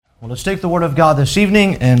Well, let's take the Word of God this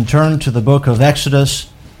evening and turn to the book of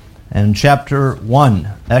Exodus and chapter 1.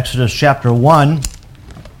 Exodus chapter 1.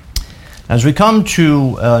 As we come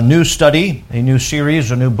to a new study, a new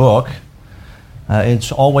series, a new book,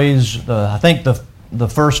 it's always, I think the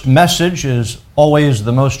first message is always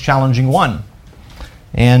the most challenging one.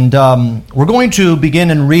 And we're going to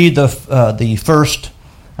begin and read the first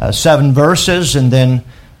 7 verses, and then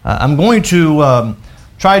I'm going to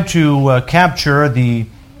try to capture the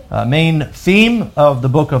main theme of the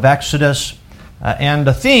book of Exodus. And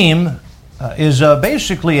the theme is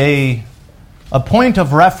basically a point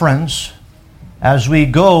of reference as we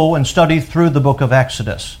go and study through the book of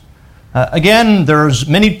Exodus. Again, there's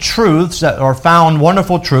many truths that are found,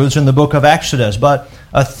 wonderful truths in the book of Exodus, but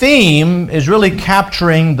a theme is really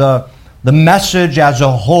capturing the message as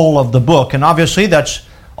a whole of the book. And obviously that's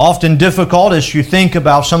often difficult as you think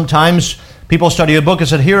about sometimes people study a book and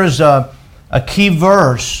say, here is a key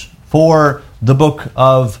verse for the book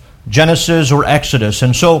of Genesis or Exodus.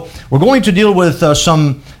 And so we're going to deal with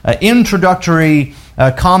some introductory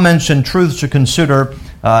comments and truths to consider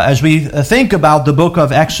as we think about the book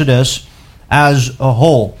of Exodus as a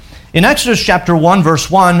whole. In Exodus chapter 1,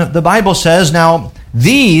 verse 1, the Bible says, "Now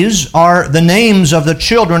these are the names of the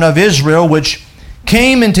children of Israel which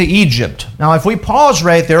came into Egypt." Now if we pause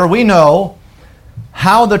right there, we know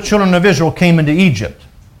how the children of Israel came into Egypt.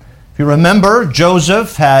 If you remember,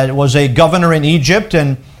 Joseph was a governor in Egypt,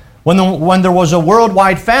 and when there was a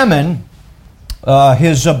worldwide famine,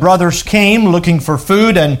 his brothers came looking for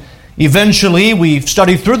food, and eventually, we've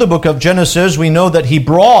studied through the book of Genesis, we know that he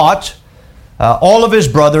brought all of his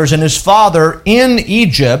brothers and his father in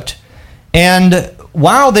Egypt, and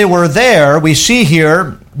while they were there, we see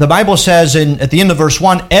here, the Bible says at the end of verse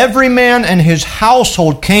 1, "Every man and his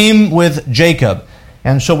household came with Jacob."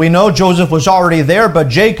 And so we know Joseph was already there, but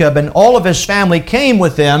Jacob and all of his family came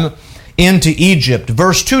with him into Egypt.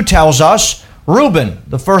 Verse 2 tells us, Reuben,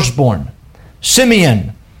 the firstborn,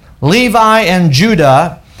 Simeon, Levi and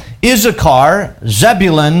Judah, Issachar,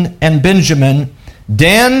 Zebulun and Benjamin,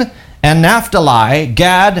 Dan and Naphtali,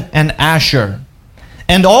 Gad and Asher.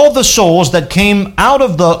 And all the souls that came out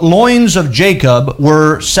of the loins of Jacob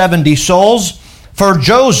were 70 souls, for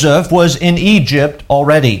Joseph was in Egypt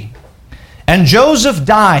already. And Joseph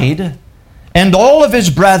died, and all of his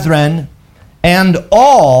brethren, and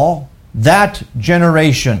all that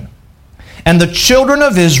generation. And the children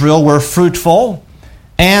of Israel were fruitful,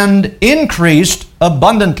 and increased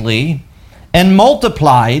abundantly, and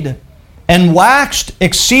multiplied, and waxed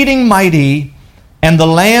exceeding mighty, and the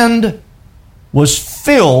land was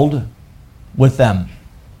filled with them.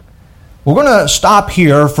 We're going to stop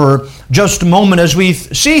here for just a moment. As we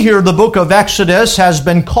see here, the book of Exodus has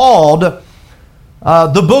been called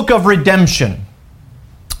the book of redemption.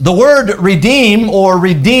 The word redeem or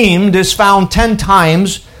redeemed is found 10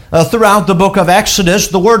 times throughout the book of Exodus.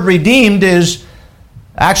 The word redeemed is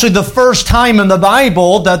actually the first time in the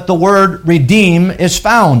Bible that the word redeem is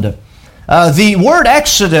found. The word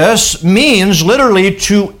Exodus means literally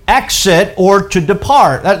to exit or to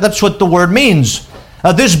depart. That's what the word means.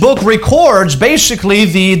 This book records basically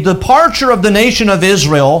the departure of the nation of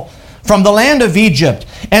Israel from the land of Egypt.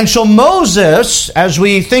 And so Moses, as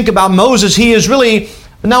we think about Moses, he is really,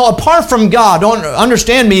 now apart from God, don't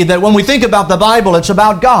understand me that when we think about the Bible, it's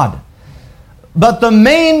about God. But the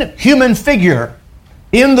main human figure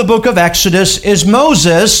in the book of Exodus is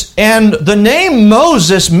Moses, and the name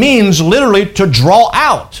Moses means literally to draw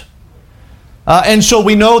out. And so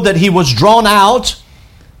we know that he was drawn out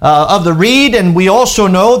of the reed, and we also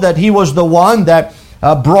know that he was the one that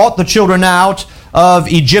brought the children out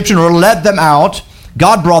of Egyptian, or led them out.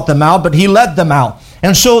 God brought them out, but he led them out.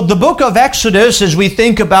 And so the book of Exodus, as we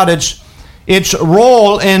think about its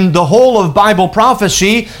role in the whole of Bible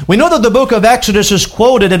prophecy, we know that the book of Exodus is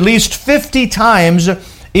quoted at least 50 times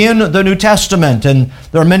in the New Testament, and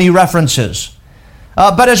there are many references.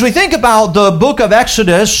 But as we think about the book of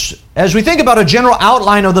Exodus, as we think about a general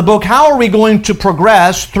outline of the book, how are we going to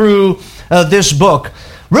progress through this book?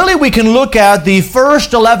 Really, we can look at the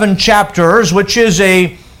first 11 chapters, which is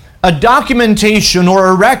a documentation or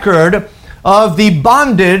a record of the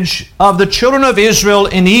bondage of the children of Israel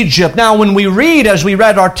in Egypt. Now, when we read, as we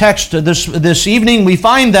read our text this evening, we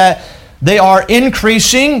find that they are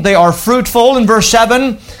increasing, they are fruitful in verse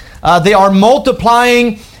 7, they are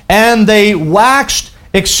multiplying, and they waxed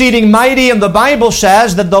exceeding mighty, and the Bible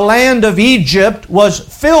says that the land of Egypt was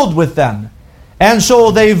filled with them. And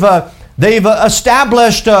so they've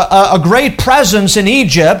established a great presence in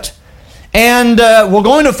Egypt, and we're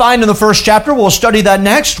going to find in the first chapter, we'll study that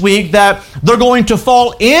next week, that they're going to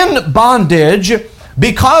fall in bondage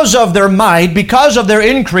because of their might, because of their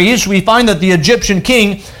increase, we find that the Egyptian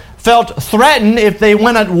king felt threatened if they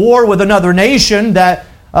went at war with another nation that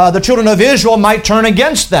the children of Israel might turn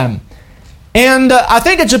against them. And I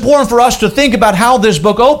think it's important for us to think about how this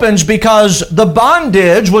book opens, because the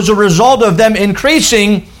bondage was a result of them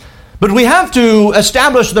increasing. But we have to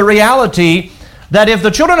establish the reality that if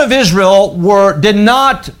the children of Israel did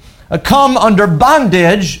not come under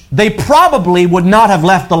bondage, they probably would not have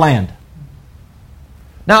left the land.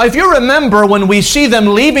 Now, if you remember, when we see them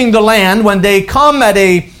leaving the land, when they come at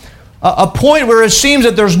a point where it seems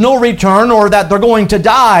that there's no return or that they're going to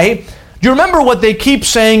die, do you remember what they keep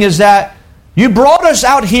saying is that you brought us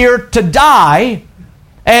out here to die,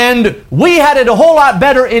 and we had it a whole lot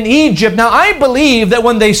better in Egypt. Now, I believe that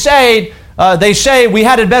when they say we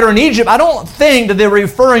had it better in Egypt, I don't think that they're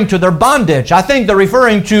referring to their bondage. I think they're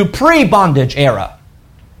referring to pre-bondage era.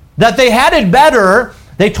 That they had it better.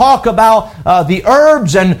 They talk about the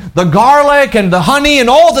herbs and the garlic and the honey and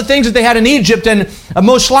all the things that they had in Egypt, and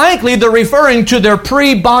most likely they're referring to their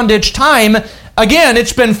pre-bondage time. Again,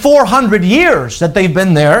 it's been 400 years that they've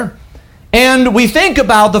been there. And we think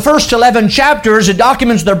about the first 11 chapters, it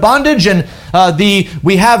documents their bondage, and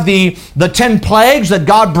we have the 10 plagues that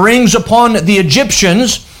God brings upon the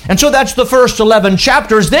Egyptians. And so that's the first 11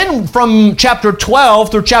 chapters. Then from chapter 12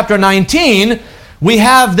 through chapter 19, we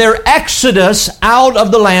have their exodus out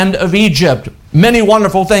of the land of Egypt. Many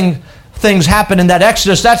wonderful things happen in that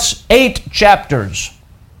exodus. That's 8 chapters.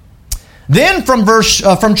 Then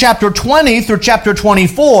from chapter 20 through chapter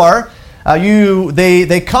 24,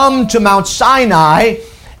 they come to Mount Sinai,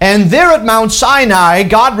 and there at Mount Sinai,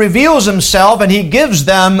 God reveals Himself, and He gives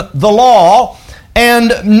them the law,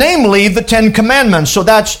 and namely the 10 Commandments. So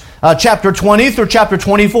that's chapter 20 through chapter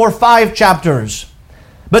 24, 5 chapters.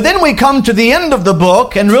 But then we come to the end of the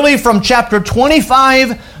book, and really from chapter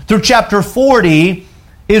 25 through chapter 40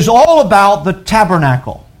 is all about the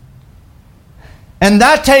tabernacle. And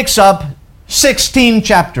that takes up 16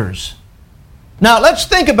 chapters. Now, let's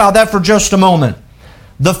think about that for just a moment.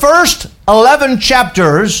 The first 11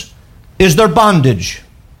 chapters is their bondage.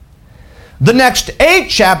 The next 8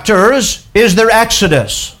 chapters is their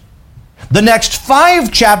exodus. The next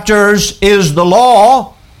 5 chapters is the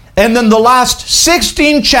law. And then the last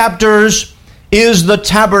 16 chapters is the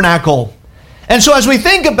tabernacle. And so as we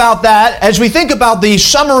think about that, as we think about the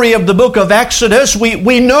summary of the book of Exodus, we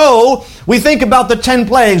think about the 10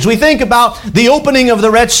 plagues. We think about the opening of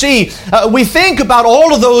the Red Sea. We think about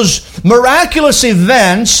all of those miraculous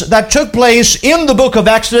events that took place in the book of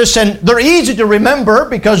Exodus. And they're easy to remember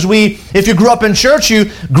because if you grew up in church, you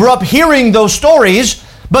grew up hearing those stories.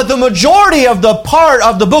 But the majority of the part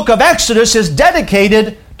of the book of Exodus is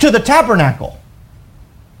dedicated to the tabernacle.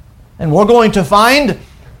 And we're going to find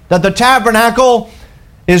that the tabernacle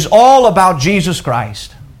is all about Jesus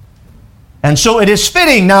Christ. And so it is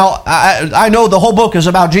fitting. Now, I know the whole book is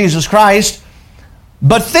about Jesus Christ,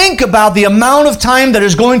 but think about the amount of time that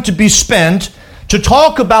is going to be spent to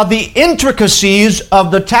talk about the intricacies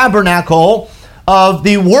of the tabernacle, of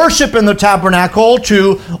the worship in the tabernacle,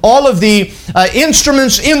 to all of the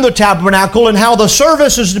instruments in the tabernacle and how the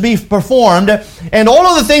service is to be performed, and all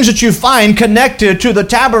of the things that you find connected to the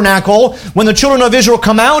tabernacle. When the children of Israel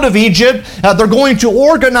come out of Egypt, they're going to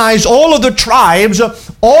organize all of the tribes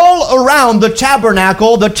all around the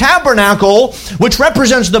tabernacle, which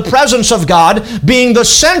represents the presence of God, being the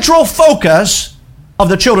central focus of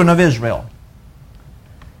the children of Israel.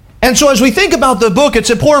 And so as we think about the book,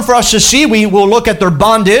 it's important for us to see, we will look at their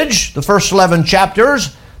bondage, the first 11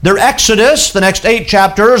 chapters, their exodus, the next 8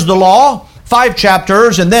 chapters, the law, 5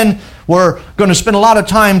 chapters, and then we're going to spend a lot of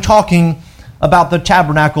time talking about the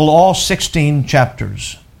tabernacle, all 16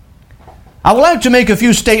 chapters. I would like to make a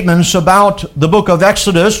few statements about the book of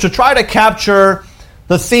Exodus to try to capture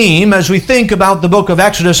the theme as we think about the book of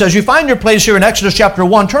Exodus. As you find your place here in Exodus chapter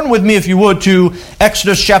 1, turn with me, if you would, to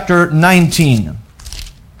Exodus chapter 19.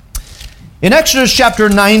 In Exodus chapter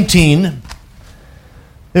 19,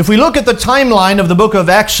 if we look at the timeline of the book of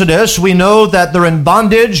Exodus, we know that they're in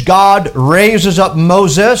bondage. God raises up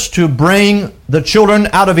Moses to bring the children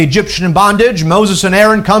out of Egyptian bondage. Moses and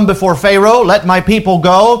Aaron come before Pharaoh, "Let my people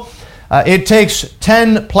go." It takes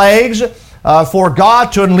 10 plagues for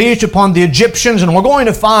God to unleash upon the Egyptians, and we're going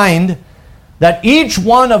to find that each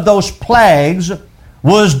one of those plagues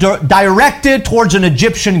was directed towards an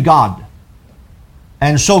Egyptian god.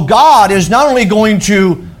 And so God is not only going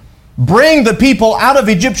to bring the people out of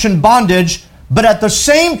Egyptian bondage, but at the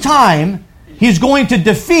same time, He's going to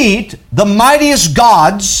defeat the mightiest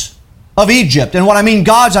gods of Egypt. And what I mean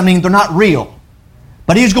gods, I mean they're not real.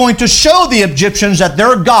 But He's going to show the Egyptians that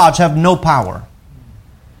their gods have no power.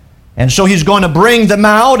 And so he's going to bring them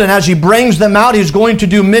out, and as he brings them out, he's going to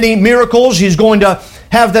do many miracles. He's going to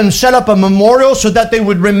have them set up a memorial so that they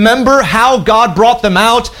would remember how God brought them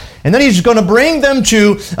out. And then he's going to bring them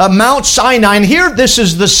to Mount Sinai. And here, this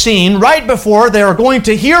is the scene right before they are going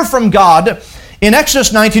to hear from God in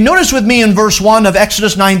Exodus 19. Notice with me in verse 1 of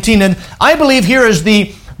Exodus 19, and I believe here is the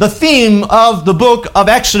theme of the book of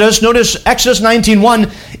Exodus. Notice Exodus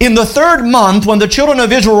 19:1. In the 3rd month, when the children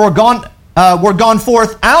of Israel were gone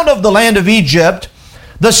forth out of the land of Egypt,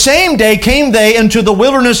 the same day came they into the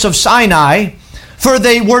wilderness of Sinai, for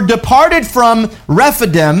they were departed from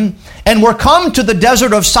Rephidim, and were come to the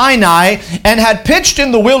desert of Sinai, and had pitched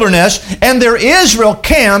in the wilderness, and there Israel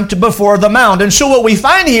camped before the mount. And so what we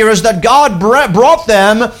find here is that God brought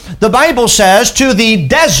them, the Bible says, to the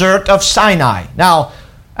desert of Sinai. Now,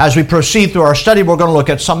 as we proceed through our study, we're going to look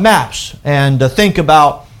at some maps and think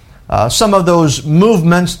about some of those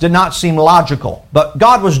movements did not seem logical, but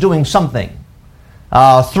God was doing something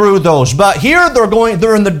through those. But here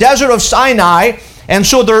they're in the desert of Sinai, and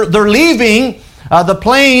so they're leaving the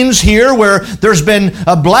plains here where there's been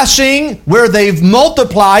a blessing, where they've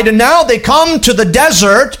multiplied, and now they come to the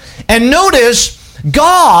desert. And notice,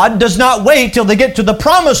 God does not wait till they get to the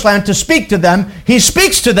promised land to speak to them. He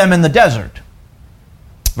speaks to them in the desert.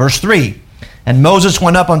 Verse 3, and Moses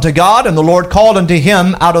went up unto God, and the Lord called unto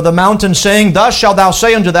him out of the mountain, saying, Thus shalt thou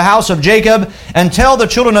say unto the house of Jacob, and tell the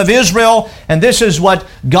children of Israel. And this is what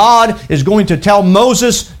God is going to tell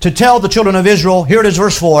Moses to tell the children of Israel. Here it is,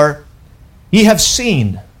 verse 4. Ye have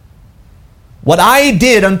seen what I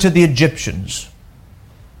did unto the Egyptians,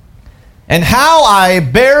 and how I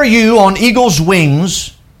bare you on eagle's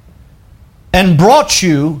wings, and brought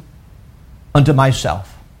you unto myself.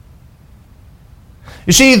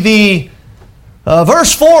 You see, the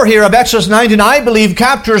verse 4 here of Exodus 19, I believe,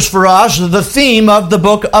 captures for us the theme of the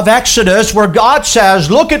book of Exodus, where God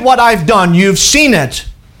says, look at what I've done. You've seen it.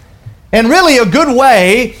 And really a good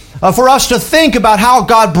way for us to think about how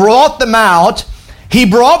God brought them out. He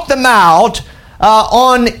brought them out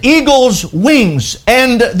on eagle's wings.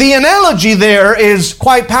 And the analogy there is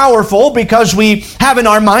quite powerful, because we have in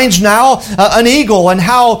our minds now an eagle, and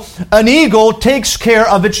how an eagle takes care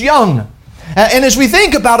of its young. And as we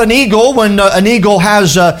think about an eagle, when an eagle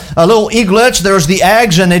has a little eaglets, there's the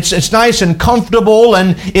eggs, and it's nice and comfortable,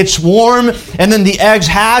 and it's warm, and then the eggs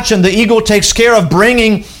hatch, and the eagle takes care of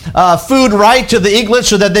bringing food right to the eaglets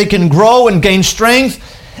so that they can grow and gain strength.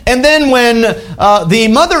 And then when the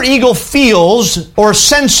mother eagle feels or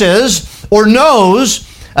senses or knows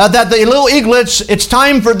that the little eaglets, it's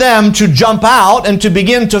time for them to jump out and to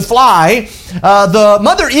begin to fly, the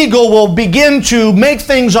mother eagle will begin to make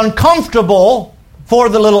things uncomfortable for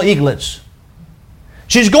the little eaglets.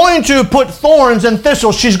 She's going to put thorns and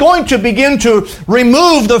thistles. She's going to begin to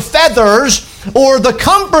remove the feathers or the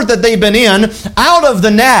comfort that they've been in out of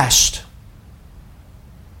the nest,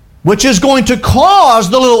 which is going to cause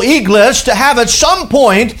the little eaglets to have at some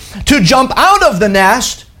point to jump out of the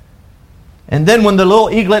nest. And then when the little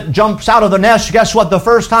eaglet jumps out of the nest, guess what? The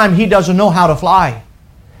first time, he doesn't know how to fly.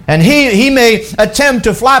 And he may attempt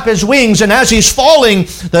to flap his wings, and as he's falling,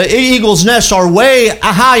 the eagle's nests are way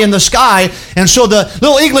high in the sky, and so the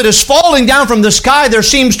little eaglet is falling down from the sky. There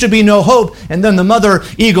seems to be no hope. And then the mother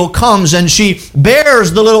eagle comes, and she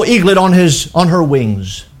bears the little eaglet on her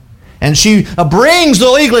wings. And she brings the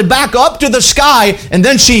little eaglet back up to the sky, and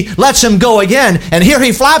then she lets him go again. And here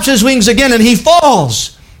he flaps his wings again, and he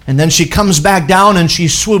falls. And then she comes back down, and she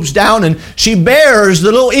swoops down, and she bears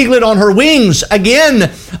the little eaglet on her wings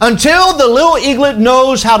again until the little eaglet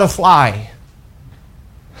knows how to fly.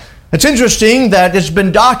 It's interesting that it's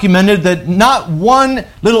been documented that not one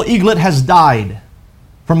little eaglet has died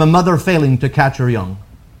from a mother failing to catch her young.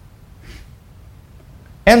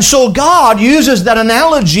 And so God uses that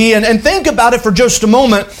analogy, and think about it for just a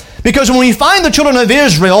moment. Because when we find the children of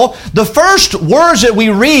Israel, the first words that we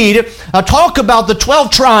read talk about the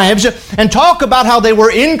 12 tribes and talk about how they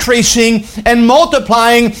were increasing and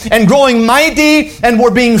multiplying and growing mighty and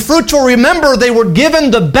were being fruitful. Remember, they were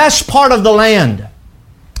given the best part of the land.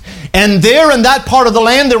 And there in that part of the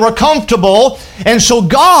land, they were comfortable. And so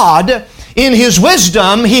God, in His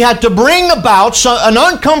wisdom, He had to bring about an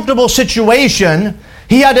uncomfortable situation.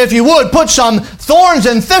 He had, if you would, put some thorns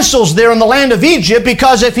and thistles there in the land of Egypt,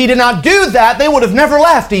 because if He did not do that, they would have never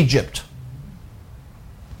left Egypt.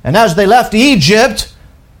 And as they left Egypt,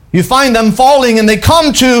 you find them falling, and they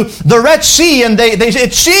come to the Red Sea, and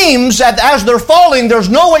it seems that as they're falling, there's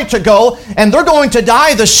no way to go, and they're going to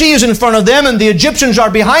die. The sea is in front of them, and the Egyptians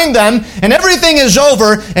are behind them, and everything is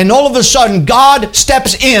over, and all of a sudden, God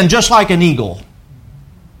steps in just like an eagle.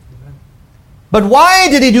 But why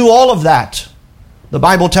did He do all of that? the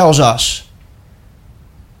Bible tells us,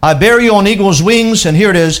 I bear you on eagle's wings, and here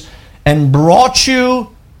it is, and brought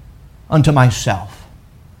you unto myself.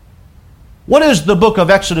 What is the book of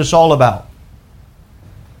Exodus all about?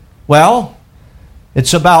 Well,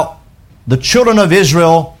 it's about the children of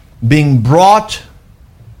Israel being brought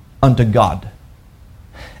unto God.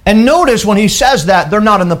 And notice when he says that, they're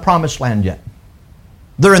not in the promised land yet.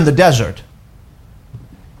 They're in the desert.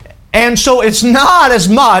 And so it's not as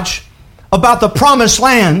much about the promised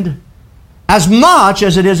land as much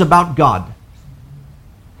as it is about God.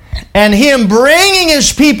 And Him bringing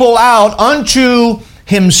His people out unto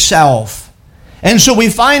Himself. And so we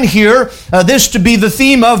find here this to be the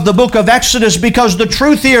theme of the book of Exodus, because the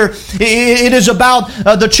truth here, it is about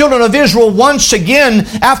the children of Israel once again,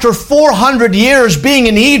 after 400 years being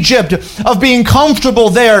in Egypt, of being comfortable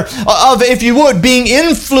there, of, if you would, being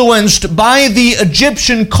influenced by the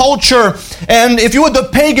Egyptian culture, and if you would, the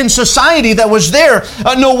pagan society that was there.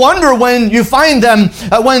 No wonder when you find them,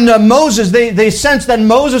 when Moses, they sense that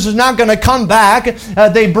Moses is not going to come back,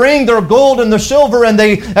 they bring their gold and their silver, and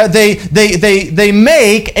they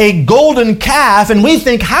make a golden calf, and we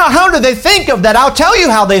think, how do they think of that? I'll tell you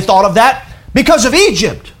how they thought of that. Because of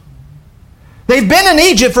Egypt. They've been in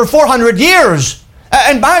Egypt for 400 years.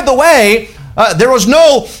 And by the way, there was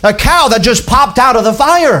no cow that just popped out of the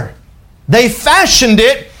fire. They fashioned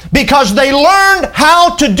it because they learned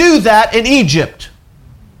how to do that in Egypt.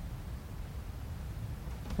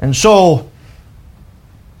 And so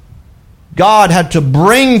God had to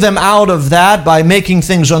bring them out of that by making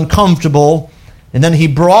things uncomfortable. And then He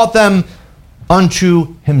brought them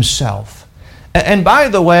unto Himself. And by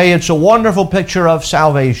the way, it's a wonderful picture of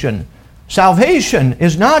salvation. Salvation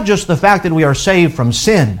is not just the fact that we are saved from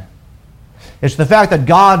sin. It's the fact that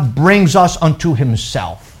God brings us unto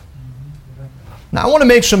Himself. Now, I want to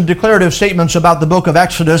make some declarative statements about the book of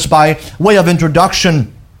Exodus by way of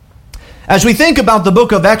introduction. As we think about the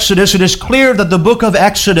book of Exodus, it is clear that the book of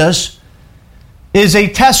Exodus is a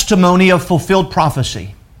testimony of fulfilled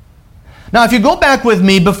prophecy. Now, if you go back with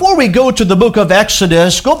me, before we go to the book of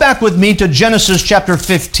Exodus, go back with me to Genesis chapter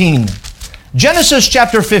 15. Genesis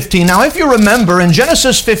chapter 15. Now, if you remember, in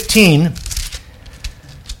Genesis 15,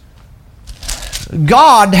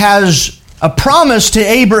 God has a promise to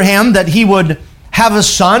Abraham that he would have a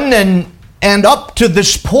son, and up to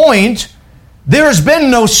this point, there has been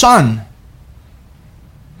no son.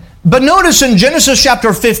 But notice in Genesis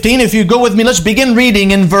chapter 15, if you go with me, let's begin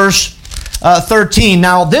reading in verse 13.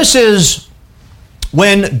 Now, this is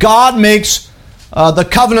when God makes the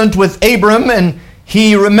covenant with Abram, and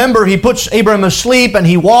he puts Abram asleep, and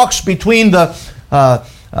he walks between the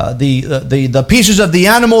pieces of the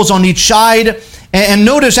animals on each side. And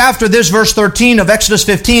notice after this, verse 13 of Exodus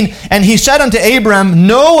 15, and he said unto Abram,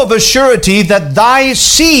 know of a surety that thy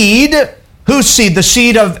seed, whose seed? The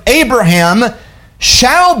seed of Abraham,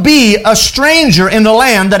 shall be a stranger in the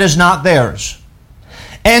land that is not theirs,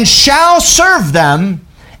 and shall serve them,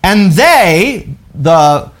 and they,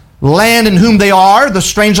 the land in whom they are, the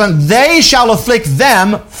strange land, they shall afflict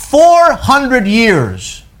them 400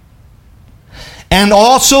 years. And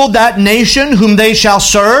also that nation whom they shall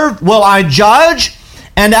serve will I judge,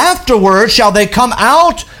 and afterward shall they come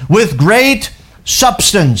out with great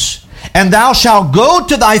substance. And thou shalt go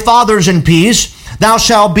to thy fathers in peace. Thou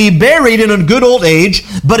shalt be buried in a good old age,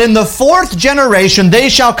 but in the fourth generation they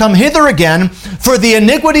shall come hither again, for the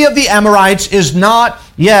iniquity of the Amorites is not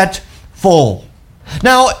yet full.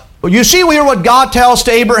 Now, you see here what God tells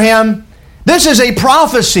to Abraham? This is a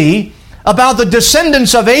prophecy about the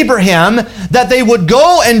descendants of Abraham, that they would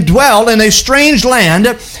go and dwell in a strange land.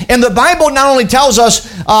 And the Bible not only tells us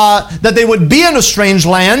that they would be in a strange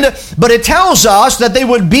land, but it tells us that they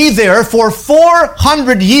would be there for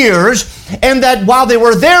 400 years, and that while they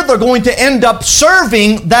were there, they're going to end up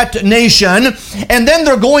serving that nation, and then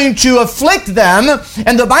they're going to afflict them.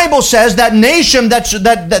 And the Bible says that nation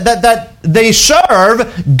that they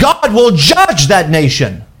serve, God will judge that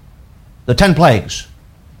nation. The 10 plagues.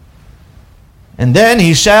 And then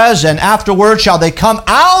he says, and afterward shall they come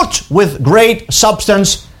out with great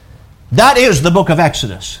substance. That is the book of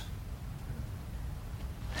Exodus.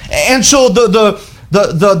 And so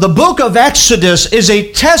the book of Exodus is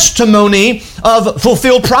a testimony of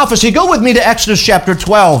fulfilled prophecy. Go with me to Exodus chapter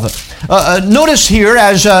 12. Notice here,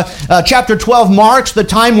 as chapter 12 marks the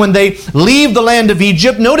time when they leave the land of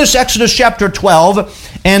Egypt. Notice Exodus chapter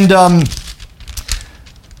 12. And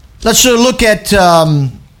let's look at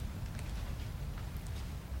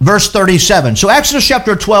verse 37. So Exodus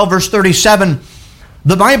chapter 12, verse 37,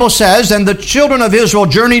 the Bible says, and the children of Israel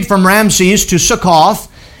journeyed from Ramses to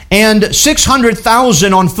Succoth, and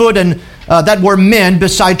 600,000 on foot, and that were men,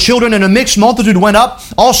 beside children, and a mixed multitude went up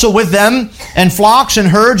also with them, and flocks and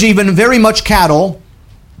herds, even very much cattle.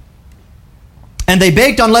 And they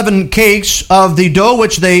baked unleavened cakes of the dough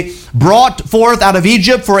which they brought forth out of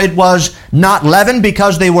Egypt, for it was not leavened,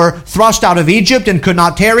 because they were thrust out of Egypt and could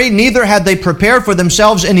not tarry, neither had they prepared for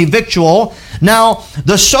themselves any victual. Now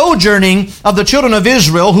the sojourning of the children of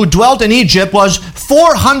Israel who dwelt in Egypt was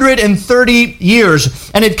 430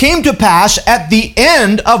 years. And it came to pass at the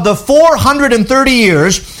end of the 430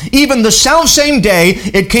 years, even the selfsame day,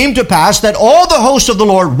 it came to pass that all the hosts of the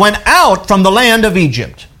Lord went out from the land of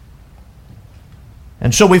Egypt.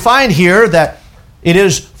 And so we find here that it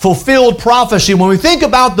is fulfilled prophecy. When we think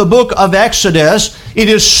about the book of Exodus, it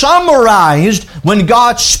is summarized when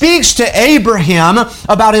God speaks to Abraham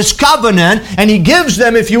about His covenant, and He gives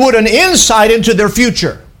them, if you would, an insight into their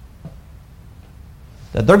future.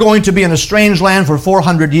 That they're going to be in a strange land for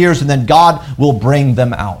 400 years, and then God will bring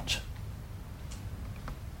them out.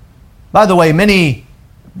 By the way, many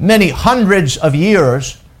hundreds of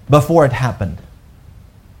years before it happened.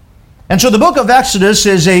 And so the book of Exodus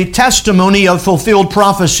is a testimony of fulfilled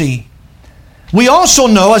prophecy. We also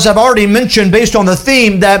know, as I've already mentioned based on the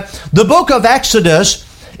theme, that the book of Exodus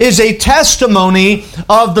is a testimony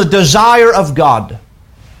of the desire of God.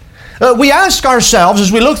 We ask ourselves,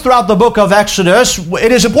 as we look throughout the book of Exodus,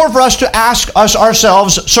 it is important for us to ask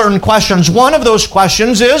ourselves certain questions. One of those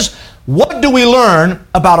questions is, what do we learn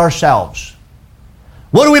about ourselves?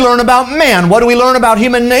 What do we learn about man? What do we learn about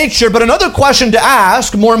human nature? But another question to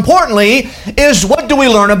ask, more importantly, is what do we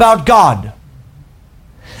learn about God?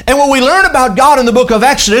 And what we learn about God in the book of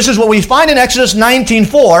Exodus is what we find in Exodus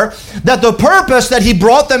 19:4, that the purpose that He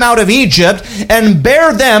brought them out of Egypt and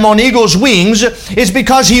bare them on eagle's wings is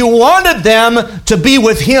because He wanted them to be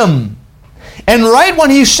with Him. And right when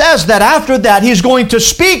He says that, after that, He's going to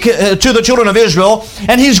speak to the children of Israel,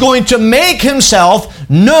 and He's going to make Himself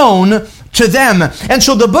known to them. And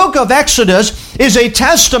so the book of Exodus is a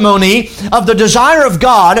testimony of the desire of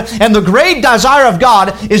God, and the great desire of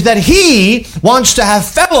God is that He wants to have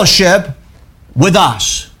fellowship with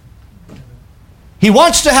us. He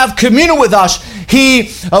wants to have communion with us.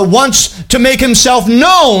 He wants to make Himself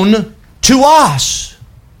known to us.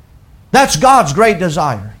 That's God's great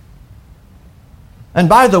desire. And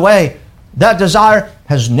by the way, that desire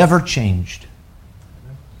has never changed.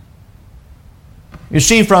 You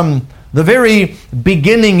see, from the very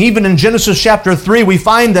beginning, even in Genesis chapter 3, we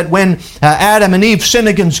find that when Adam and Eve sinned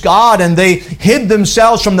against God and they hid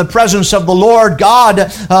themselves from the presence of the Lord,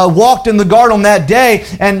 God walked in the garden on that day.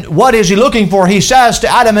 And what is He looking for? He says to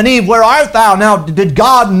Adam and Eve, "Where art thou?" Now, did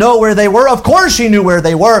God know where they were? Of course He knew where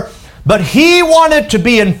they were. But He wanted to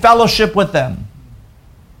be in fellowship with them.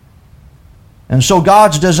 And so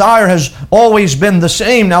God's desire has always been the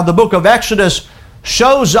same. Now, the book of Exodus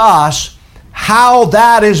shows us how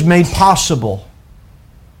that is made possible.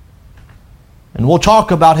 And we'll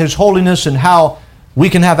talk about His holiness and how we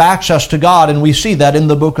can have access to God, and we see that in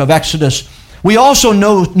the book of Exodus. We also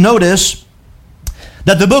notice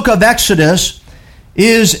that the book of Exodus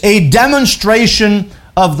is a demonstration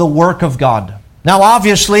of the work of God. Now,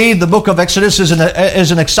 obviously, the book of Exodus is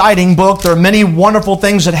an exciting book. There are many wonderful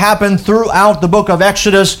things that happen throughout the book of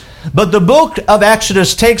Exodus. But the book of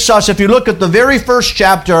Exodus takes us, if you look at the very first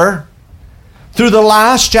chapter through the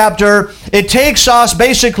last chapter, it takes us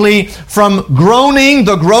basically from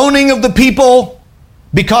the groaning of the people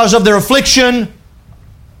because of their affliction,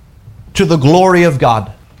 to the glory of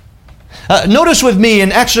God. Notice with me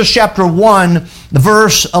in Exodus chapter 1,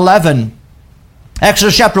 verse 11.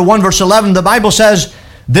 Exodus chapter 1, verse 11, the Bible says,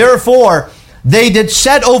 "Therefore they did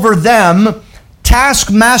set over them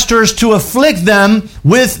taskmasters to afflict them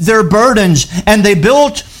with their burdens. And they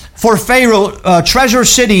built for Pharaoh treasure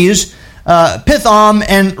cities, Pithom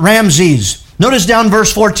and Ramses." Notice down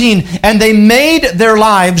verse 14, "And they made their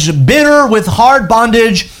lives bitter with hard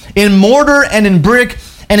bondage in mortar and in brick,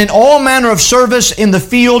 and in all manner of service in the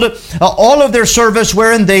field. All of their service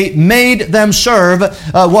wherein they made them serve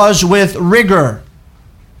was with rigor."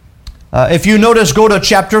 If you notice, go to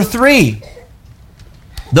chapter 3.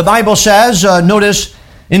 The Bible says, notice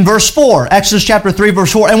in verse 4, Exodus chapter 3,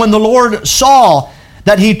 verse 4, "And when the Lord saw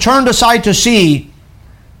that he turned aside to see,"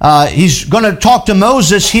 he's going to talk to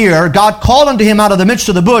Moses here. "God called unto him out of the midst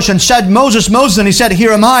of the bush and said, Moses, Moses, and he said,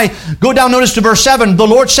 Here am I." Go down, notice to verse 7. "The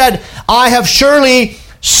Lord said, I have surely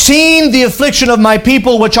seen the affliction of my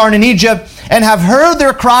people which are in Egypt, and have heard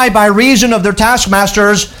their cry by reason of their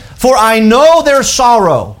taskmasters, for I know their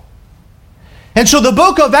sorrow. And so the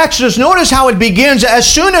book of Exodus, notice how it begins. As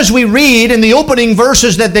soon as we read in the opening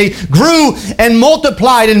verses that they grew and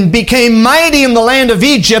multiplied and became mighty in the land of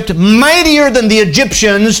Egypt, mightier than the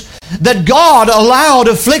Egyptians, that God allowed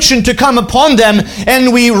affliction to come upon them.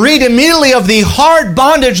 And we read immediately of the hard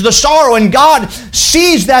bondage, the sorrow, and God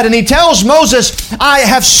sees that and He tells Moses, I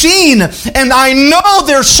have seen and I know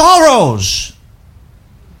their sorrows.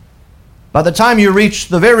 By the time you reach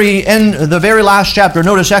the very end, the very last chapter,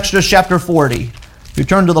 notice Exodus chapter 40. If you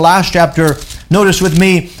turn to the last chapter, notice with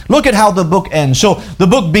me, look at how the book ends. So the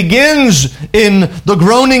book begins in the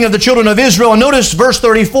groaning of the children of Israel. And notice verse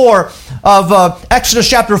 34 of Exodus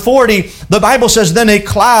chapter 40. The Bible says, then a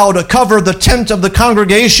cloud covered the tent of the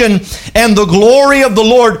congregation, and the glory of the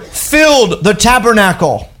Lord filled the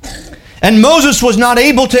tabernacle. And Moses was not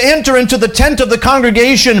able to enter into the tent of the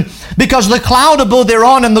congregation because the cloud abode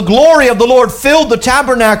thereon, and the glory of the Lord filled the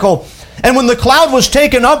tabernacle. And when the cloud was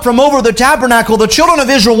taken up from over the tabernacle, the children of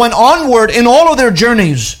Israel went onward in all of their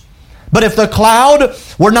journeys. But if the cloud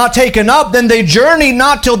were not taken up, then they journeyed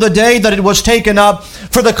not till the day that it was taken up.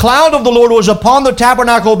 For the cloud of the Lord was upon the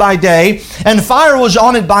tabernacle by day, and fire was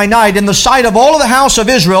on it by night, in the sight of all of the house of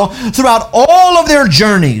Israel throughout all of their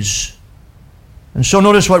journeys. And so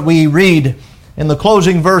notice what we read in the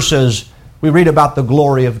closing verses. We read about the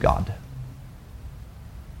glory of God.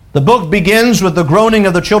 The book begins with the groaning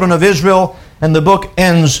of the children of Israel, and the book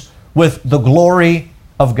ends with the glory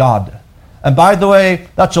of God. And by the way,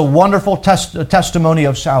 that's a wonderful testimony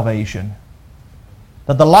of salvation.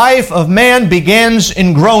 That the life of man begins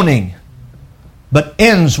in groaning, but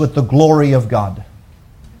ends with the glory of God.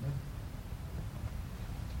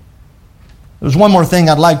 There's one more thing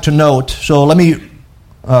I'd like to note, so let me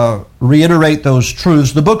reiterate those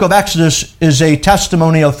truths. The book of Exodus is a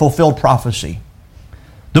testimony of fulfilled prophecy.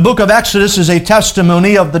 The book of Exodus is a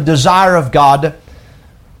testimony of the desire of God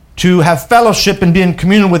to have fellowship and be in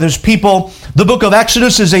communion with His people. The book of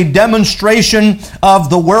Exodus is a demonstration of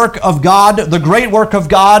the work of God, the great work of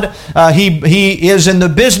God. He is in the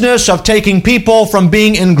business of taking people from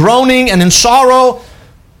being in groaning and in sorrow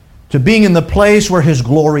to being in the place where His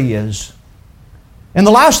glory is. And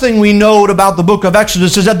the last thing we note about the book of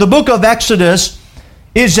Exodus is that the book of Exodus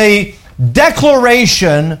is a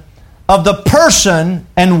declaration of the person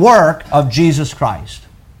and work of Jesus Christ.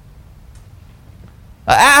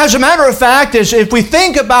 As a matter of fact, if we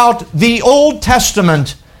think about the Old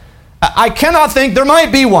Testament, I cannot think, there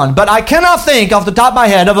might be one, but I cannot think off the top of my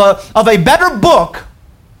head of a better book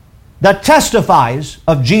that testifies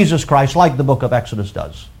of Jesus Christ like the book of Exodus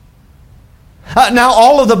does. Now,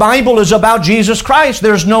 all of the Bible is about Jesus Christ.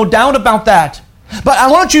 There's no doubt about that. But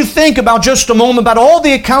I want you to think about just a moment about all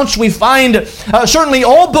the accounts we find. Certainly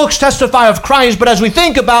all books testify of Christ, but as we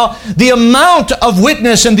think about the amount of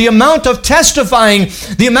witness and the amount of testifying,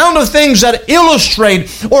 the amount of things that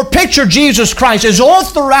illustrate or picture Jesus Christ is all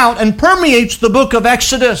throughout and permeates the book of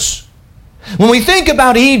Exodus. When we think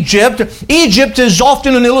about Egypt, Egypt is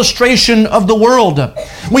often an illustration of the world.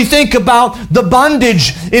 We think about the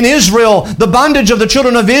bondage in Israel, the bondage of the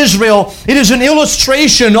children of Israel. It is an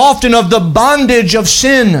illustration often of the bondage of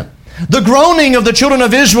sin. The groaning of the children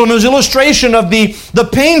of Israel is an illustration of the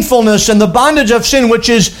painfulness and the bondage of sin,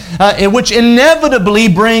 which inevitably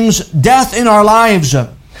brings death in our lives.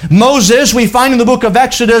 Moses, we find in the book of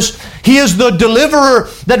Exodus, he is the deliverer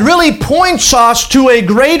that really points us to a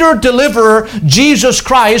greater deliverer, Jesus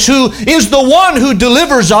Christ, who is the one who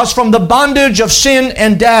delivers us from the bondage of sin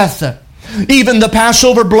and death. Even the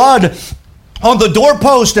Passover blood on the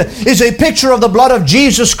doorpost is a picture of the blood of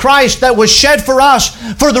Jesus Christ that was shed for us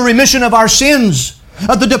for the remission of our sins.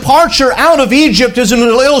 The departure out of Egypt is an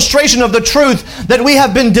illustration of the truth that we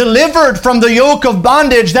have been delivered from the yoke of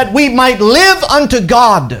bondage that we might live unto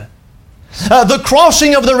God. The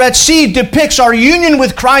crossing of the Red Sea depicts our union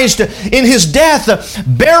with Christ in His death,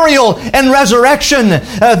 burial, and resurrection.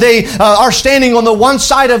 They are standing on the one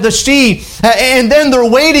side of the sea, and then they're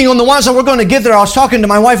waiting on the one side. We're going to get there. I was talking to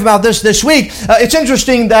my wife about this week. It's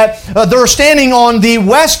interesting that they're standing on the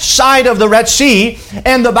west side of the Red Sea,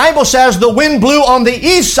 and the Bible says the wind blew on the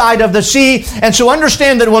east side of the sea. And so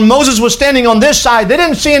understand that when Moses was standing on this side, they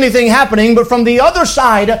didn't see anything happening, but from the other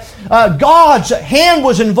side, God's hand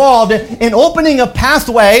was involved in opening a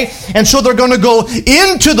pathway, and so they're going to go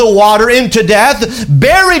into the water, into death,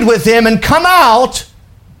 buried with Him, and come out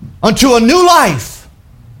unto a new life.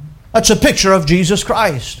 That's a picture of Jesus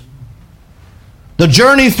Christ. The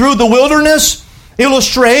journey through the wilderness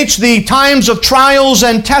illustrates the times of trials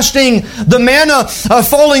and testing. The manna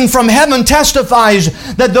falling from heaven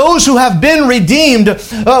testifies that those who have been redeemed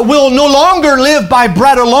will no longer live by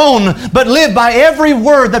bread alone, but live by every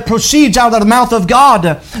word that proceeds out of the mouth of God.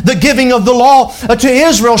 The giving of the law to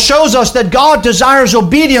Israel shows us that God desires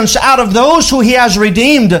obedience out of those who He has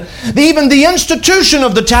redeemed. Even the institution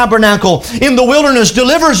of the tabernacle in the wilderness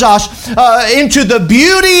delivers us into the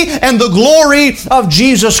beauty and the glory of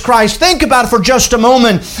Jesus Christ. Think about it for just a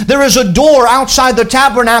moment. There is a door outside the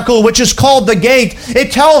tabernacle which is called the gate.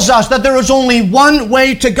 It tells us that there is only one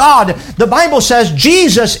way to God. The Bible says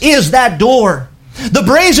Jesus is that door. The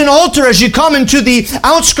brazen altar, as you come into the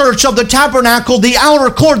outskirts of the tabernacle, the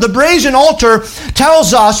outer court, the brazen altar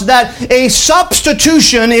tells us that a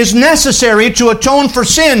substitution is necessary to atone for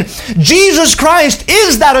sin. Jesus Christ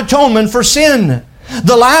is that atonement for sin.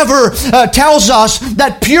 The laver tells us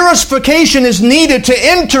that purification is needed to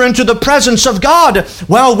enter into the presence of God.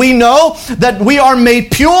 Well, we know that we are made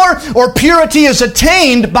pure, or purity is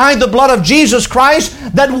attained by the blood of Jesus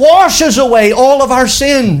Christ that washes away all of our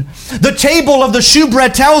sin. The table of the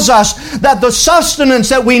shewbread tells us that the sustenance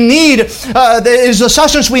that we need is the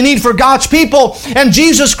sustenance we need for God's people. And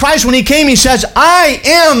Jesus Christ, when He came, He says, I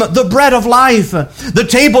am the bread of life. The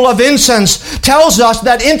table of incense tells us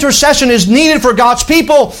that intercession is needed for God's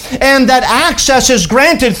people and that access is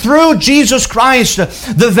granted through Jesus Christ.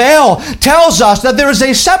 The veil tells us that there is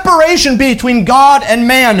a separation between God and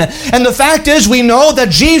man. And the fact is, we know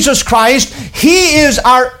that Jesus Christ, He is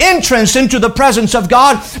our entrance into the presence of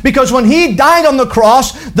God, because when He died on the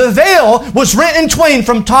cross, the veil was rent in twain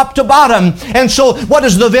from top to bottom. And so what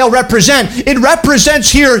does the veil represent? It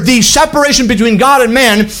represents here the separation between God and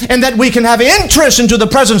man, and that we can have interest into the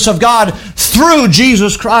presence of God through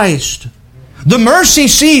Jesus Christ. The mercy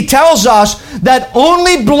seat tells us that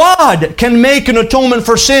only blood can make an atonement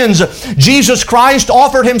for sins. Jesus Christ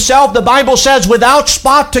offered Himself, the Bible says, without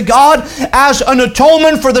spot to God as an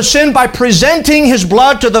atonement for the sin by presenting His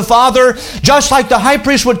blood to the Father, just like the high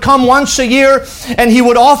priest would come once a year and he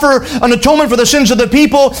would offer an atonement for the sins of the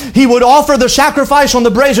people. He would offer the sacrifice on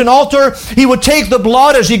the brazen altar. He would take the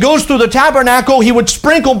blood as he goes through the tabernacle. He would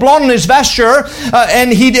sprinkle blood on his vesture,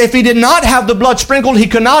 and if he did not have the blood sprinkled, he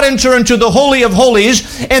could not enter into the Holy of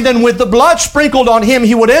Holies. And then with the blood sprinkled on him,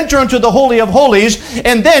 he would enter into the Holy of Holies,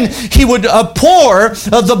 and then he would pour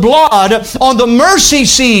the blood on the mercy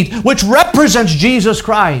seat, which represents Jesus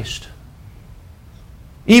Christ.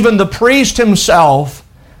 Even the priest himself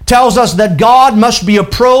tells us that God must be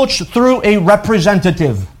approached through a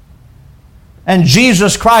representative. And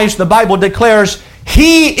Jesus Christ, the Bible declares,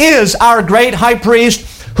 He is our great high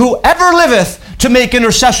priest who ever liveth to make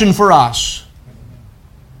intercession for us.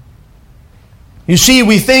 You see,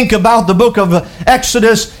 we think about the book of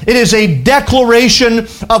Exodus. It is a declaration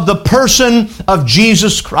of the person of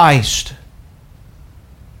Jesus Christ.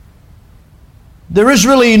 There is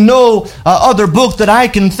really no other book that I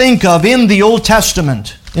can think of in the Old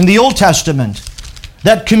Testament,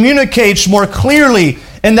 that communicates more clearly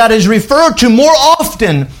and that is referred to more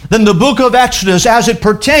often than the book of Exodus as it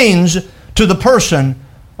pertains to the person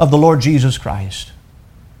of the Lord Jesus Christ.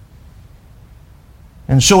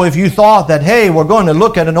 And so if you thought that, hey, we're going to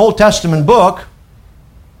look at an Old Testament book,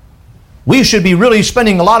 we should be really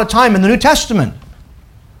spending a lot of time in the New Testament.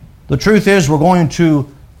 The truth is, we're going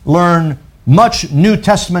to learn much New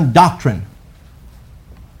Testament doctrine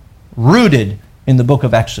rooted in the book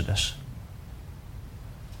of Exodus.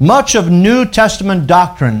 Much of New Testament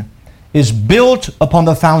doctrine is built upon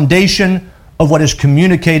the foundation of what is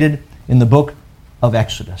communicated in the book of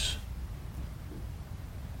Exodus.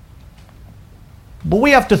 But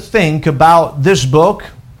we have to think about this book,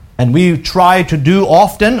 and we try to do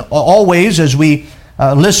often, always, as we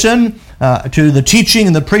listen to the teaching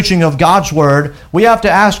and the preaching of God's Word, we have to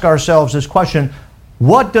ask ourselves this question: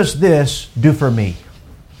 what does this do for me?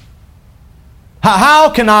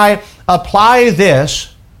 How can I apply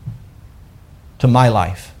this to my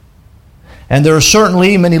life? And there are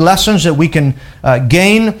certainly many lessons that we can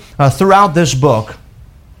gain throughout this book.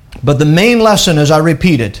 But the main lesson, as I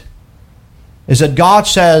repeat it, is that God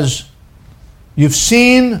says, you've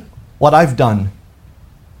seen what I've done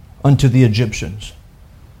unto the Egyptians,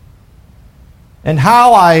 and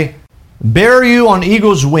how I bear you on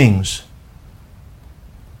eagle's wings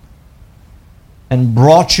and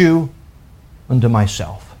brought you unto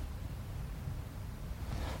myself.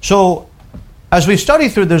 So, as we study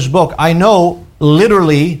through this book, I know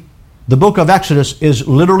literally the book of Exodus is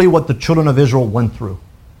literally what the children of Israel went through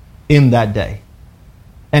in that day.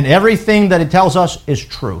 And everything that it tells us is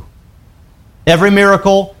true. Every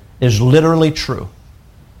miracle is literally true.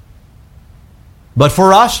 But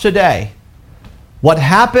for us today, what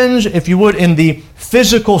happens, if you would, in the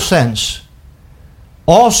physical sense,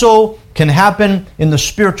 also can happen in the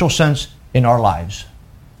spiritual sense in our lives.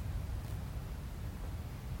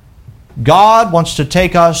 God wants to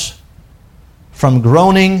take us from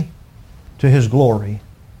groaning to His glory.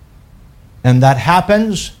 And that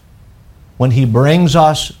happens when He brings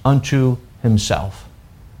us unto Himself.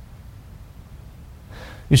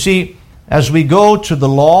 You see, as we go to the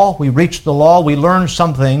law, we reach the law, we learn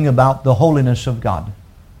something about the holiness of God.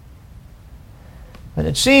 And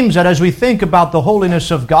it seems that as we think about the holiness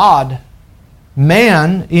of God,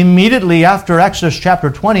 man, immediately after Exodus chapter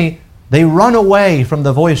 20, they run away from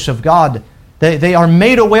the voice of God. They are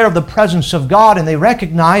made aware of the presence of God, and they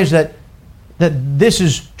recognize that this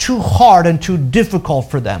is too hard and too difficult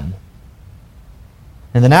for them.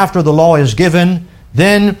 And then after the law is given,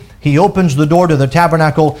 then He opens the door to the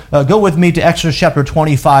tabernacle. Go with me to Exodus chapter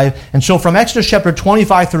 25. And so from Exodus chapter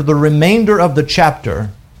 25 through the remainder of the chapter,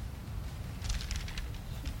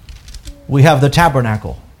 we have the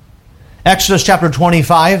tabernacle. Exodus chapter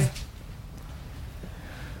 25,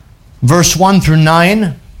 verse 1 through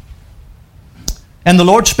 9. And the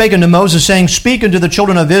Lord spake unto Moses, saying, Speak unto the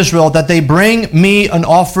children of Israel, that they bring me an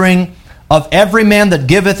offering of every man that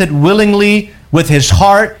giveth it willingly with his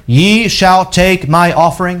heart. Ye shall take my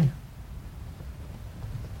offering.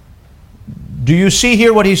 Do you see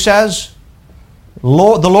here what He says? The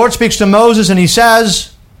Lord speaks to Moses and He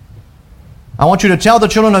says, I want you to tell the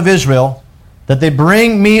children of Israel that they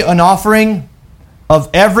bring me an offering of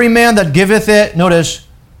every man that giveth it, notice,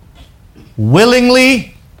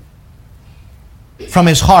 willingly from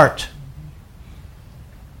his heart.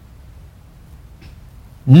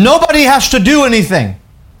 Nobody has to do anything.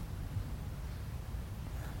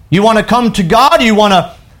 You want to come to God, you want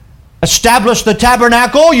to establish the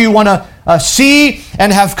tabernacle, you want to see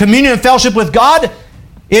and have communion and fellowship with God,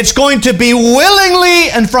 it's going to be willingly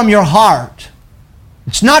and from your heart.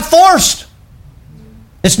 It's not forced.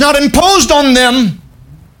 It's not imposed on them.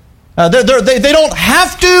 They don't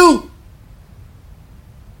have to.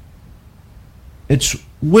 It's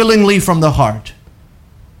willingly from the heart.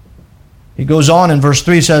 He goes on in verse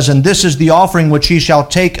 3, says, And this is the offering which ye shall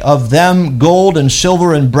take of them, gold and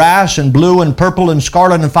silver and brass and blue and purple and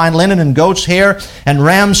scarlet and fine linen and goat's hair and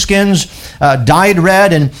ram skins dyed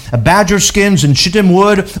red and badger skins and shittim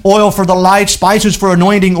wood, oil for the light, spices for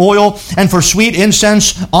anointing oil, and for sweet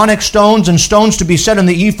incense, onyx stones and stones to be set in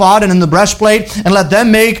the ephod and in the breastplate. And let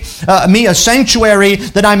them make me a sanctuary,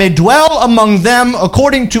 that I may dwell among them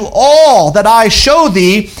according to all that I show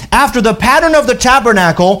thee, after the pattern of the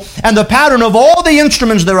tabernacle and the pattern of all the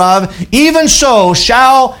instruments thereof, even so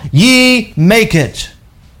shall ye make it.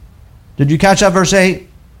 Did you catch that verse 8?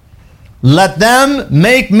 Let them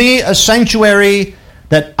make me a sanctuary,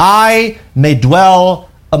 that I may dwell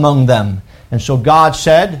among them. And so God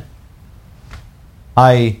said,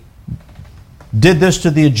 I did this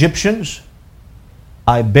to the Egyptians.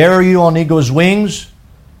 I bear you on eagle's wings,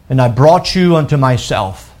 and I brought you unto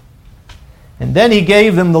myself. And then He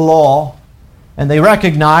gave them the law, and they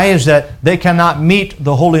recognize that they cannot meet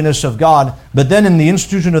the holiness of God. But then in the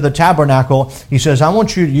institution of the tabernacle, He says, I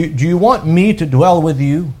want you, do you want me to dwell with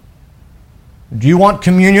you? Do you want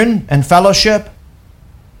communion and fellowship?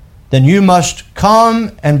 Then you must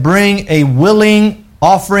come and bring a willing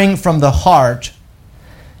offering from the heart.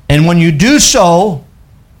 And when you do so,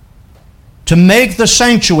 to make the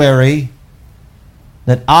sanctuary,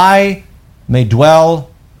 that I may dwell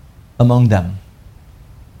among them.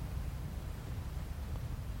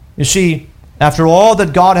 You see, after all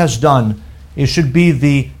that God has done, it should be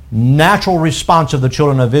the natural response of the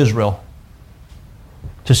children of Israel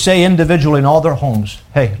to say individually in all their homes,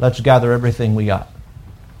 hey, let's gather everything we got.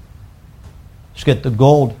 Let's get the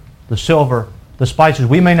gold, the silver, the spices.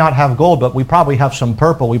 We may not have gold, but we probably have some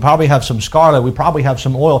purple. We probably have some scarlet. We probably have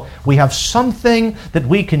some oil. We have something that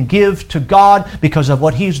we can give to God because of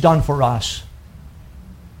what He's done for us.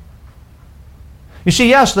 You see,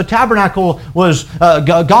 yes, the tabernacle was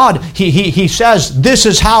God. He says, this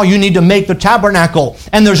is how you need to make the tabernacle.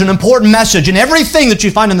 And there's an important message in everything that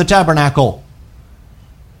you find in the tabernacle.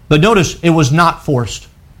 But notice, it was not forced.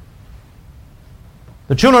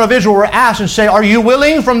 The children of Israel were asked and say, are you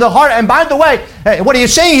willing from the heart? And by the way, what are you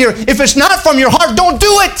saying here? If it's not from your heart, don't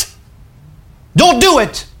do it. Don't do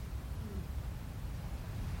it.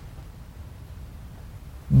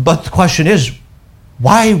 But the question is,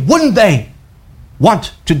 why wouldn't they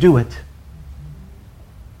want to do it?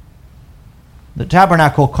 The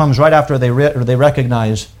tabernacle comes right after they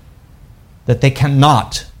recognize that they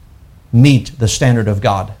cannot meet the standard of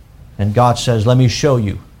God. And God says, let me show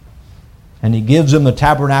you. And He gives them the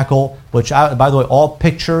tabernacle, which, by the way, all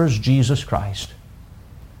pictures Jesus Christ.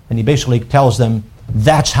 And he basically tells them,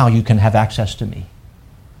 that's how you can have access to me.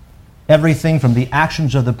 Everything from the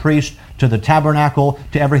actions of the priest to the tabernacle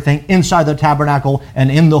to everything inside the tabernacle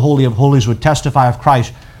and in the Holy of Holies would testify of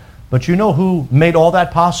Christ. But you know who made all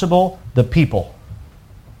that possible? The people.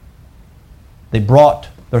 They brought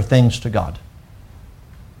their things to God.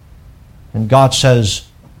 And God says,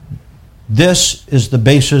 this is the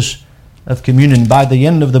basis of communion. By the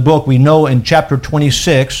end of the book, we know in chapter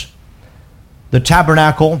 26, the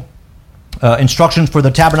tabernacle, instructions for the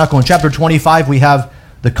tabernacle. In chapter 25, we have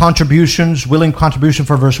the contributions, willing contribution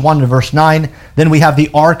for verse 1 to verse 9. Then we have the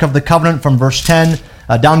Ark of the Covenant from verse 10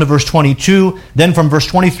 down to verse 22. Then from verse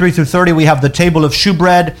 23 through 30, we have the table of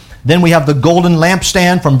shewbread. Then we have the golden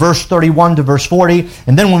lampstand from verse 31 to verse 40.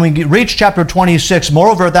 And then when we reach chapter 26,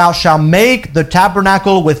 moreover, thou shalt make the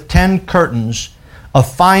tabernacle with 10 curtains of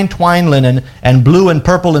fine twined linen, and blue and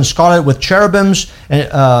purple and scarlet, with cherubims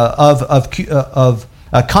of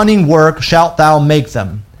cunning work shalt thou make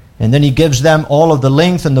them. And then he gives them all of the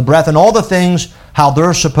length and the breadth and all the things how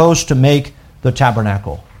they're supposed to make the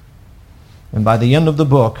tabernacle. And by the end of the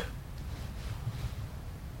book,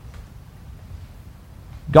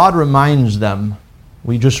 God reminds them,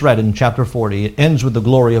 we just read in chapter 40, it ends with the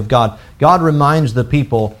glory of God. God reminds the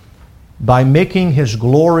people by making His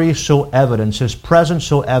glory so evident, His presence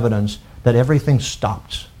so evident, that everything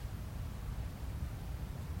stops.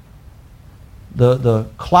 The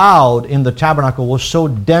cloud in the tabernacle was so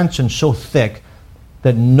dense and so thick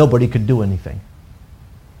that nobody could do anything.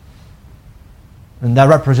 And that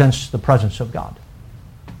represents the presence of God.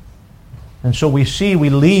 And so we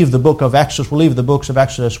leave the book of Exodus, we leave the books of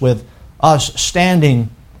Exodus with us standing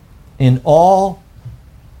in awe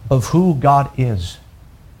of who God is.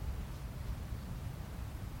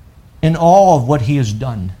 In awe of what He has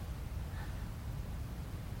done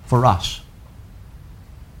for us.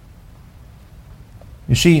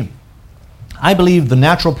 You see, I believe the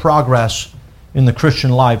natural progress in the Christian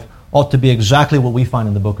life ought to be exactly what we find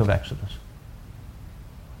in the book of Exodus.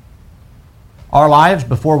 Our lives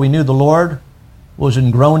before we knew the Lord was in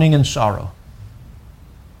groaning and sorrow.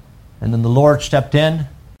 And then the Lord stepped in.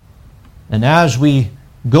 And as we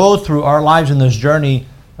go through our lives in this journey,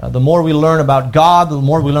 the more we learn about God, the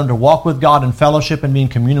more we learn to walk with God in fellowship and be in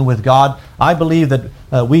communion with God. I believe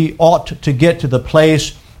that we ought to get to the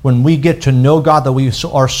place when we get to know God, that we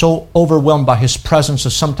are so overwhelmed by His presence that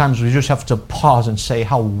sometimes we just have to pause and say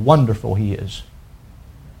how wonderful He is.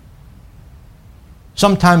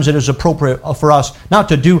 Sometimes it is appropriate for us not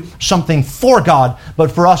to do something for God, but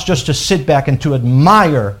for us just to sit back and to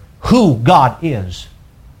admire who God is.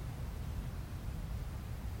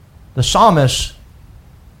 The psalmist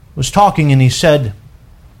was talking and he said,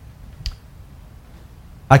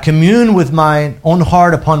 I commune with my own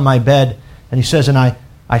heart upon my bed. And he says, and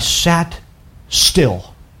I sat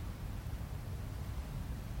still.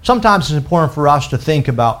 Sometimes it's important for us to think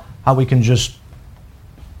about how we can just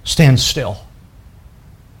stand still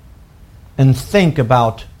and think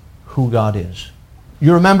about who God is.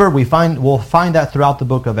 You remember, we'll find that throughout the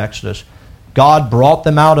book of Exodus. God brought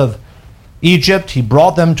them out of Egypt. He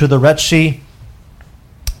brought them to the Red Sea.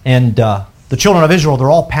 And the children of Israel, they're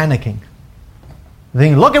all panicking. They're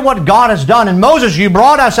thinking, look at what God has done. And Moses, you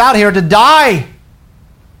brought us out here to die.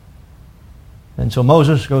 And so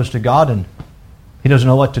Moses goes to God and he doesn't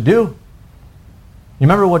know what to do. You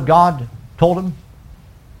remember what God told him?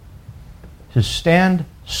 He says, stand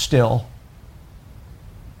still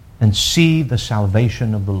and see the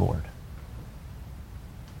salvation of the Lord.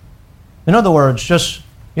 In other words, just,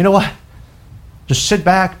 you know what? Just sit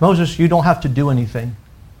back. Moses, you don't have to do anything.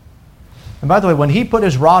 And by the way, when he put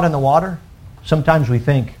his rod in the water, sometimes we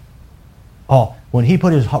think, oh, when he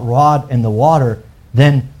put his rod in the water,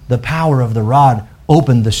 then the power of the rod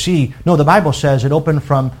opened the sea. No, the Bible says it opened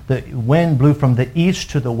from the wind blew from the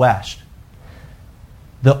east to the west.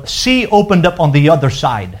 The sea opened up on the other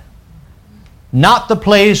side. Not the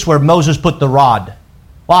place where Moses put the rod.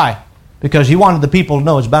 Why? Because he wanted the people to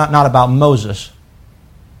know it's not about Moses.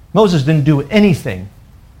 Moses didn't do anything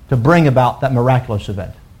to bring about that miraculous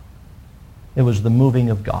event. It was the moving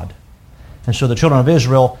of God. And so the children of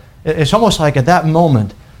Israel, it's almost like at that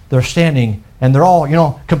moment, they're standing and they're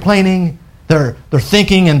all, complaining. They're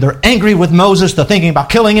thinking and they're angry with Moses. They're thinking about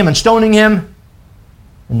killing him and stoning him.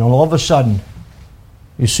 And then all of a sudden,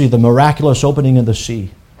 you see the miraculous opening of the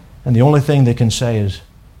sea. And the only thing they can say is,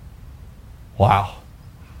 wow,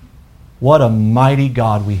 what a mighty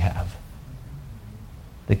God we have.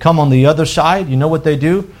 They come on the other side. You know what they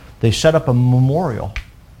do? They set up a memorial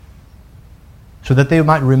so that they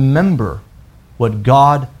might remember what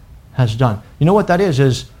God has done. You know what that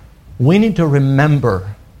is we need to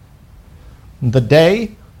remember the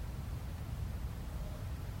day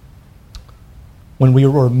when we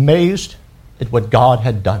were amazed at what God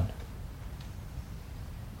had done.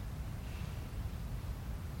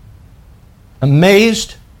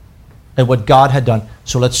 Amazed at what God had done.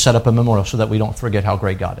 So let's set up a memorial so that we don't forget how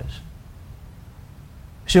great God is.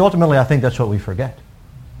 See, ultimately, I think that's what we forget.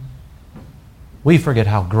 We forget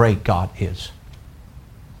how great God is.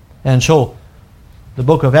 And so, the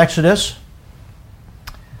book of Exodus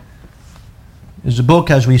is a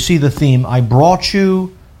book, as we see the theme, I brought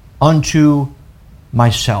you unto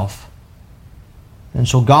myself. And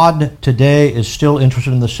so God today is still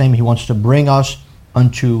interested in the same. He wants to bring us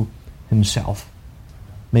unto himself.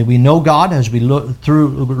 May we know God as we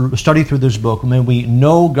study through this book. May we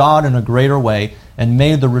know God in a greater way, and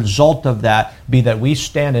may the result of that be that we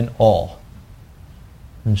stand in awe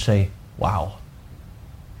and say, wow,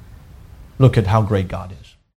 look at how great God is.